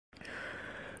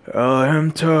I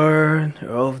am tired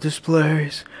of this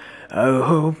place. I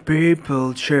hope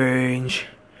people change.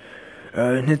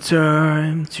 I need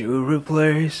time to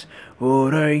replace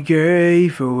what I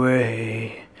gave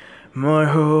away. My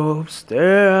hopes, they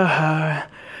are high.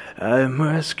 I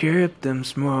must keep them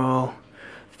small.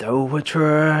 Though I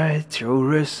try to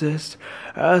resist,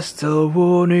 I still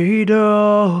want it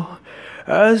all.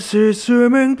 I see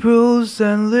swimming pools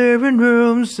and living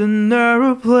rooms and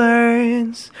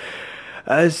aeroplanes.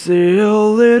 I see a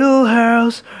little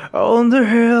house on the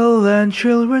hill and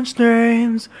children's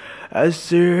names. I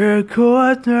see a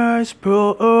quiet night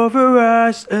pull over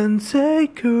us and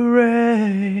take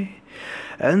away.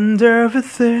 And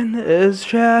everything is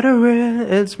shattering,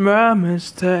 it's my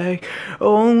mistake.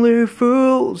 Only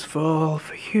fools fall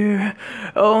for you,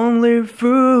 only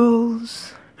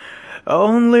fools.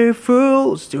 Only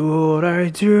fools do what I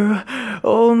do,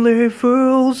 only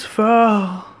fools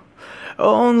fall.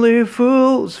 Only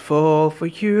fools fall for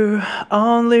you,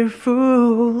 only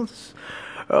fools.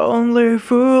 Only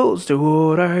fools do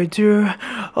what I do,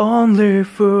 only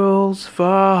fools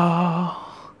fall.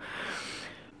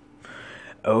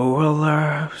 Our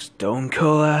lives don't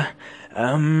collide,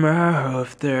 I'm out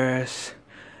of this.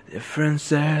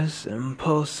 Differences,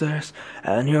 impulses,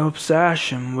 and your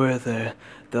obsession with it.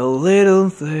 The little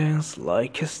things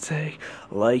like a stick,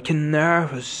 like an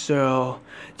aerosol.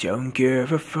 Don't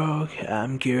give a fuck,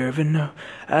 I'm giving up,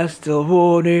 I still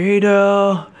want it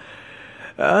all.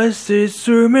 I see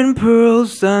swimming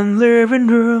pools and living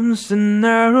rooms and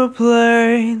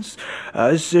aeroplanes.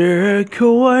 I see a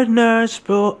quiet night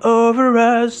spill over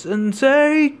us and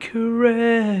take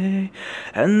away.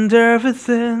 And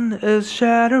everything is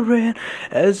shattering,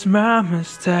 it's my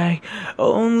mistake.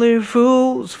 Only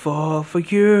fools fall for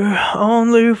you,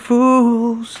 only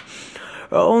fools.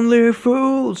 Only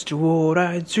fools do what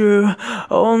I do,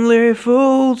 only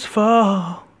fools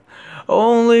fall.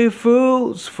 Only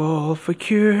fools fall for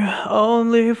you,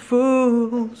 only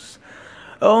fools.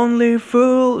 Only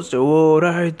fools do what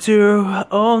I do,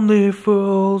 only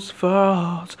fools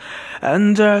fall.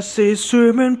 And I see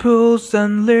swimming pools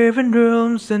and living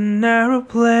rooms and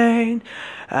aeroplane.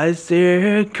 I see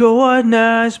a quiet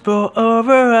night spill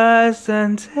over us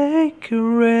and take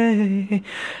away.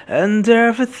 And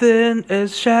everything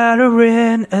is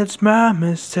shattering, it's my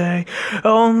mistake.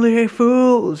 Only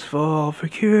fools fall for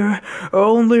you,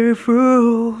 only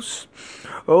fools.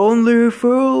 Only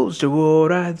fools do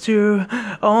what I do,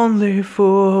 only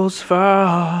fools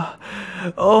fall.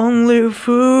 Only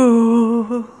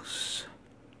fools.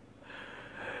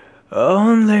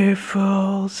 Only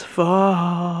fools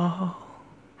fall.